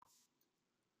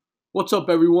What's up,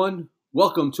 everyone?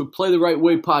 Welcome to Play the Right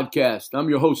Way podcast. I'm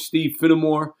your host, Steve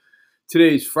Finnemore.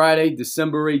 Today is Friday,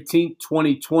 December 18th,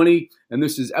 2020, and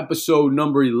this is episode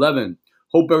number 11.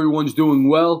 Hope everyone's doing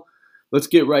well. Let's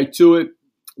get right to it.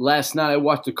 Last night, I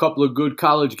watched a couple of good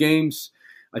college games.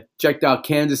 I checked out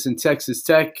Kansas and Texas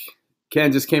Tech.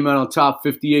 Kansas came out on top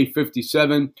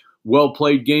 58-57.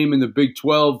 Well-played game in the Big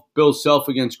 12. Bill Self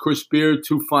against Chris Beard,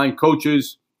 two fine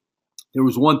coaches. There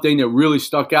was one thing that really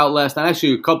stuck out last night,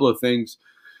 actually a couple of things,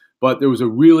 but there was a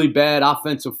really bad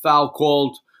offensive foul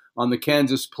called on the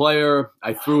Kansas player.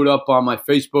 I threw it up on my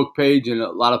Facebook page, and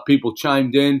a lot of people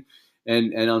chimed in,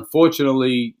 and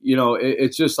unfortunately,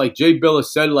 it's just like Jay Bilas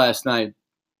said last night,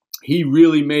 he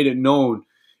really made it known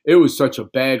it was such a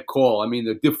bad call. I mean,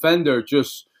 the defender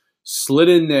just slid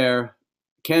in there.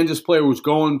 Kansas player was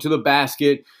going to the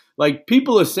basket. Like,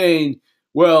 people are saying,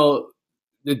 well,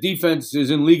 the defense is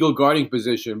in legal guarding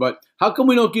position, but how come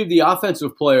we don't give the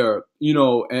offensive player,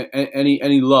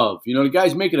 any love? The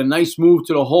guy's making a nice move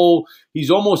to the hole. He's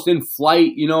almost in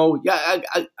flight, Yeah,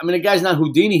 I mean, the guy's not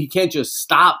Houdini. He can't just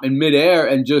stop in midair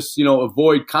and just,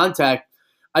 avoid contact.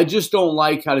 I just don't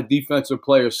like how the defensive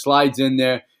player slides in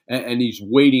there and he's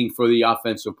waiting for the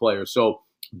offensive player. So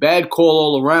bad call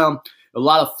all around. A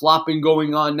lot of flopping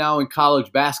going on now in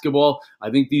college basketball. I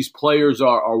think these players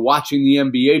are watching the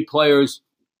NBA players,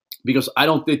 because I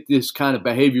don't think this kind of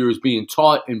behavior is being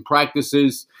taught in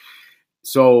practices.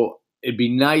 So it'd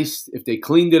be nice if they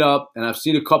cleaned it up. And I've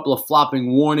seen a couple of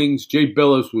flopping warnings. Jay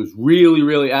Bilas was really,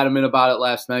 really adamant about it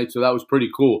last night, so that was pretty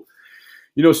cool.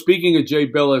 Speaking of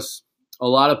Jay Bilas, a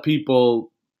lot of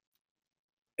people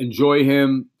enjoy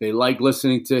him. They like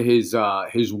listening to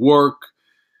his work.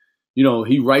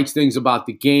 He writes things about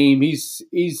the game.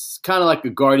 He's kind of like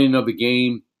a guardian of the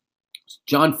game.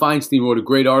 John Feinstein wrote a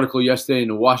great article yesterday in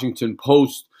the Washington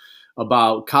Post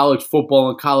about college football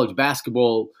and college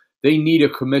basketball. They need a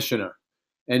commissioner.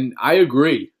 And I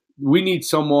agree. We need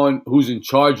someone who's in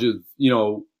charge of,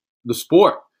 the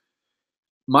sport.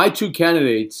 My two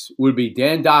candidates would be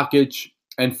Dan Dakich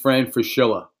and Fran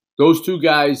Fraschilla. Those two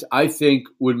guys, I think,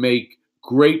 would make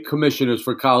great commissioners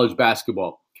for college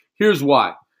basketball. Here's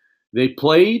why. They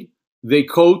played, they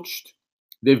coached,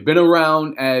 they've been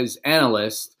around as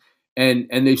analysts,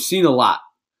 and they've seen a lot.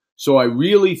 So I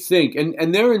really think,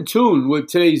 and they're in tune with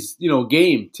today's,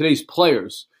 game, today's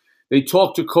players. They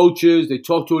talk to coaches, they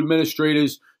talk to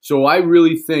administrators. So I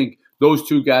really think those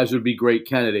two guys would be great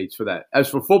candidates for that. As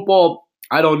for football,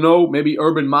 I don't know, maybe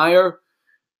Urban Meyer,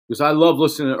 because I love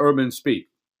listening to Urban speak.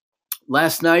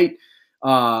 Last night,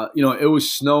 it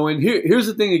was snowing. Here's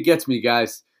the thing that gets me,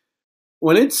 guys.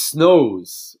 When it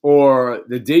snows, or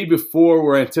the day before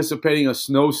we're anticipating a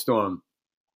snowstorm,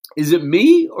 is it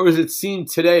me, or is it seen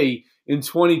today in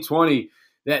 2020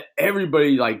 that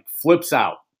everybody flips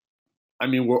out? I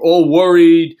mean, we're all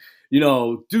worried,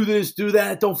 do this, do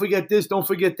that, don't forget this, don't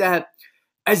forget that.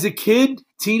 As a kid,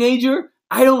 teenager,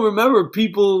 I don't remember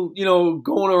people,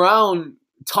 going around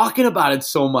talking about it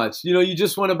so much. You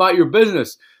just went about your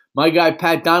business. My guy,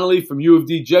 Pat Donnelly from U of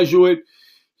D Jesuit,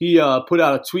 he put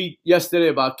out a tweet yesterday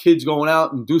about kids going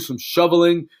out and do some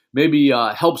shoveling, maybe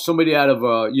help somebody out of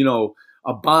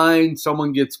a bind.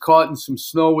 Someone gets caught in some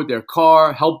snow with their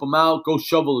car, help them out, go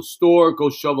shovel a store,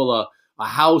 go shovel a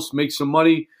house, make some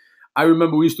money. I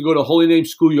remember we used to go to Holy Name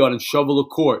Schoolyard and shovel a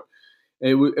court.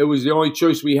 It was the only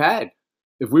choice we had.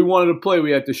 If we wanted to play, we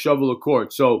had to shovel a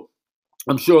court. So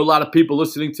I'm sure a lot of people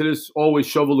listening to this always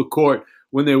shoveled a court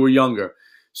when they were younger.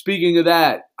 Speaking of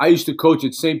that, I used to coach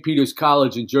at St. Peter's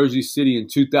College in Jersey City in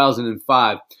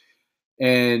 2005.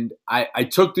 And I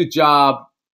took the job.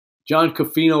 John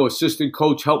Cafino, assistant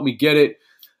coach, helped me get it.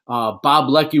 Bob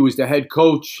Leckie was the head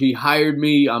coach. He hired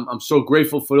me. I'm so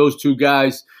grateful for those two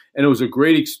guys. And it was a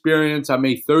great experience. I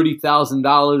made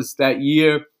 $30,000 that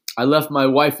year. I left my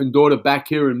wife and daughter back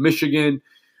here in Michigan.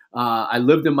 I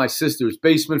lived in my sister's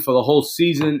basement for the whole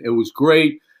season. It was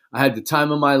great. I had the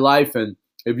time of my life. And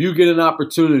if you get an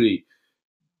opportunity,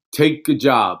 take a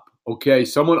job. Okay,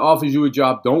 someone offers you a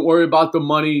job. Don't worry about the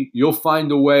money. You'll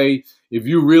find a way. If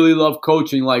you really love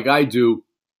coaching like I do,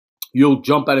 you'll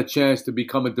jump at a chance to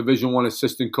become a Division I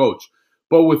assistant coach.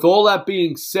 But with all that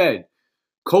being said,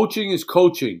 coaching is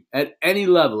coaching at any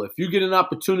level. If you get an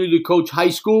opportunity to coach high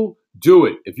school, do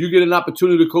it. If you get an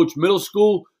opportunity to coach middle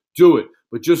school, do it.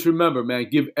 But just remember, man,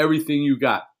 give everything you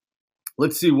got.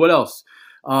 Let's see, what else?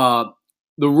 The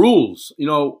rules.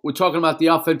 We're talking about the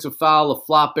offensive foul, the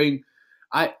flopping.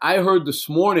 I heard this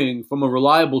morning from a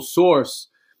reliable source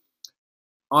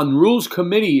on rules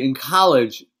committee in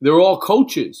college, they're all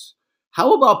coaches.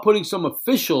 How about putting some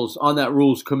officials on that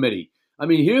rules committee? I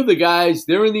mean, here are the guys,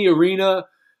 they're in the arena.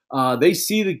 They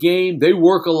see the game. They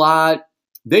work a lot.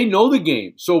 They know the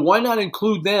game. So why not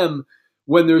include them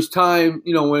when there's time,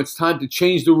 when it's time to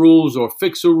change the rules or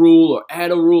fix a rule or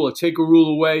add a rule or take a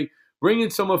rule away? Bring in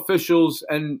some officials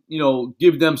and,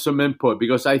 give them some input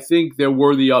because I think they're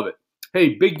worthy of it.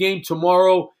 Hey, big game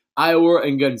tomorrow, Iowa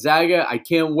and Gonzaga. I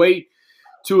can't wait.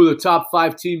 Two of the top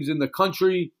 5 teams in the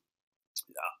country.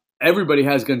 Everybody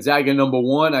has Gonzaga number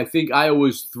 1. I think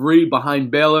Iowa's 3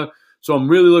 behind Baylor. So I'm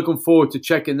really looking forward to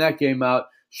checking that game out.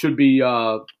 Should be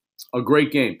a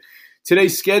great game.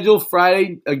 Today's schedule,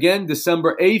 Friday, again,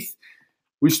 December 8th.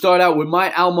 We start out with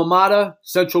my alma mater,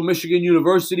 Central Michigan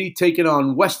University, taking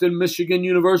on Western Michigan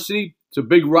University. It's a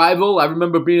big rival. I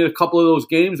remember being at a couple of those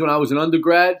games when I was an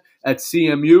undergrad at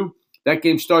CMU. That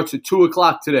game starts at 2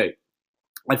 o'clock today.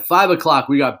 At 5 o'clock,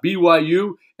 we got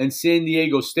BYU and San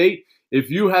Diego State. If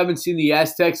you haven't seen the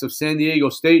Aztecs of San Diego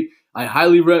State, I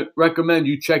highly recommend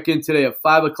you check in today at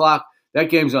 5 o'clock. That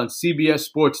game's on CBS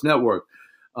Sports Network.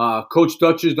 Coach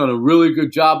Dutch has done a really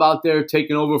good job out there,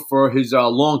 taking over for his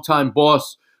longtime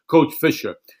boss, Coach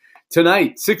Fisher.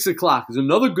 Tonight, 6 o'clock, is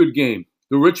another good game.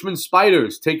 The Richmond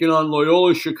Spiders taking on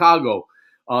Loyola Chicago.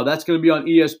 That's going to be on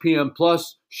ESPN+.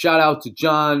 Shout out to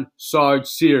John Sarge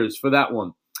Sears for that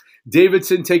one.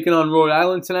 Davidson taking on Rhode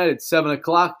Island tonight at 7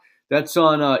 o'clock. That's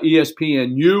on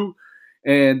ESPNU.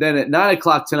 And then at 9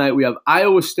 o'clock tonight, we have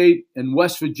Iowa State and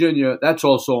West Virginia. That's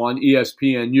also on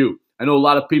ESPNU. I know a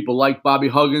lot of people like Bobby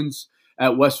Huggins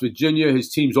at West Virginia. His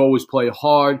teams always play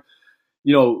hard.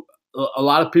 A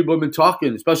lot of people have been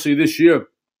talking, especially this year,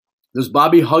 does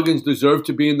Bobby Huggins deserve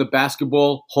to be in the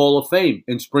Basketball Hall of Fame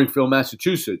in Springfield,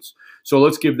 Massachusetts? So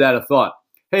let's give that a thought.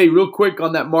 Hey, real quick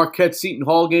on that Marquette-Seton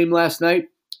Hall game last night.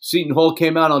 Seton Hall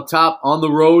came out on top on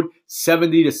the road,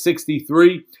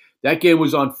 70-63. That game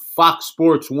was on Fox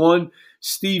Sports 1.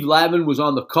 Steve Lavin was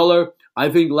on the color. I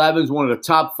think Lavin's one of the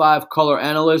top 5 color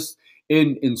analysts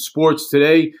in sports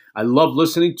today. I love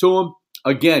listening to him.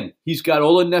 Again, he's got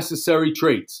all the necessary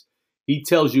traits. He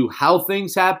tells you how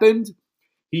things happened.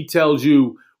 He tells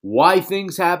you why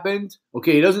things happened.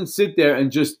 Okay, he doesn't sit there and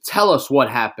just tell us what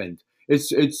happened.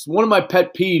 It's one of my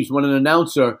pet peeves when an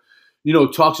announcer,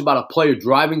 talks about a player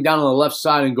driving down on the left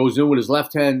side and goes in with his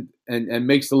left hand and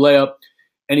makes the layup,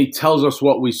 and he tells us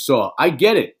what we saw. I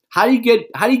get it. How do you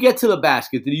get to the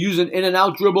basket? Did he use an in and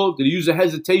out dribble? Did he use a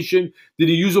hesitation? Did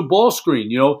he use a ball screen?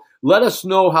 Let us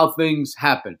know how things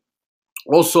happen.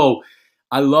 Also,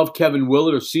 I love Kevin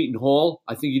Willard of Seton Hall.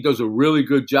 I think he does a really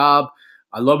good job.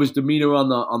 I love his demeanor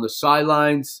on the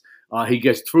sidelines. He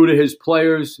gets through to his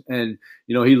players, and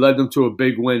he led them to a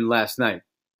big win last night.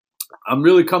 I'm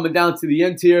really coming down to the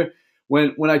end here.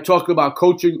 When I talked about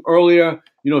coaching earlier,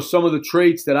 some of the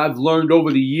traits that I've learned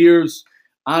over the years: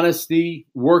 honesty,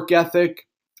 work ethic,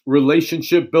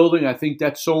 relationship building. I think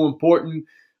that's so important.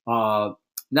 Not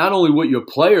only with your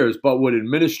players, but with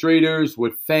administrators,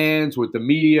 with fans, with the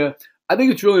media. I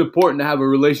think it's really important to have a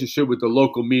relationship with the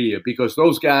local media because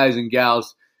those guys and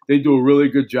gals, they do a really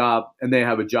good job and they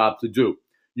have a job to do.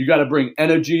 You got to bring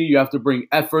energy. You have to bring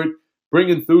effort, bring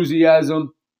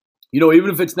enthusiasm. Even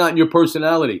if it's not in your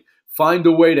personality, find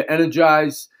a way to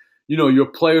energize, your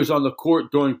players on the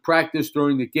court during practice,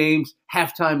 during the games,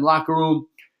 halftime locker room.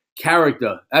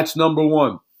 Character, that's number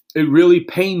 1. It really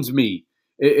pains me.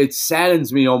 It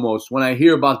saddens me almost when I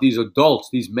hear about these adults,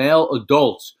 these male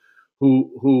adults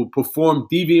who perform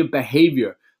deviant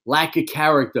behavior, lack of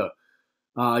character.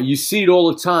 You see it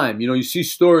all the time. You see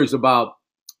stories about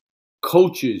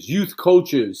coaches, youth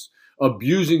coaches,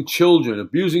 abusing children,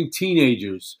 abusing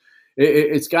teenagers.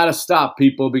 It's got to stop,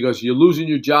 people, because you're losing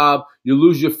your job, you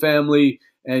lose your family,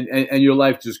 and your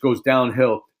life just goes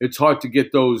downhill. It's hard to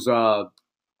get it's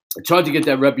hard to get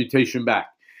that reputation back.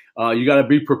 You got to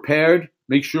be prepared.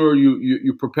 Make sure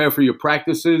you prepare for your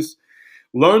practices.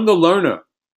 Learn the learner.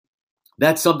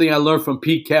 That's something I learned from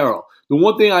Pete Carroll. The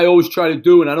one thing I always try to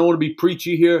do, and I don't want to be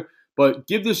preachy here, but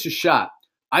give this a shot.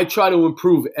 I try to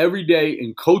improve every day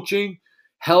in coaching,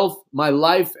 health, my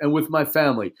life, and with my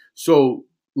family. So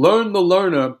learn the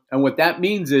learner, and what that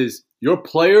means is your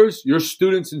players, your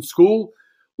students in school,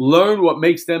 learn what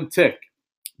makes them tick.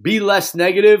 Be less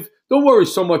negative. Don't worry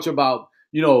so much about,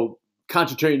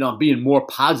 concentrating on being more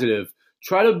positive.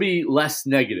 Try to be less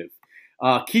negative.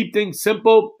 Keep things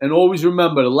simple, and always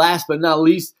remember, last but not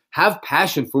least, have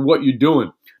passion for what you're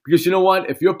doing. Because you know what?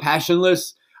 If you're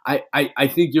passionless, I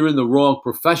think you're in the wrong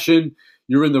profession.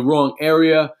 You're in the wrong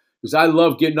area. Because I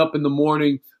love getting up in the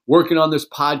morning, working on this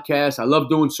podcast. I love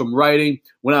doing some writing.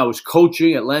 When I was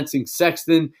coaching at Lansing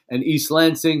Sexton and East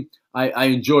Lansing, I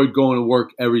enjoyed going to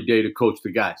work every day to coach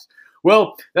the guys.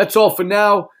 Well, that's all for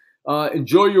now.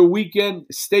 Enjoy your weekend.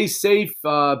 Stay safe.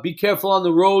 Be careful on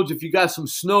the roads if you got some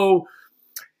snow.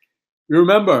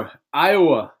 Remember,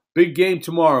 Iowa, big game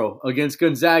tomorrow against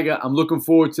Gonzaga. I'm looking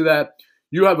forward to that.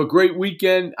 You have a great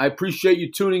weekend. I appreciate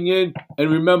you tuning in. And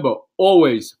remember,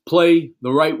 always play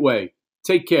the right way.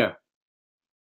 Take care.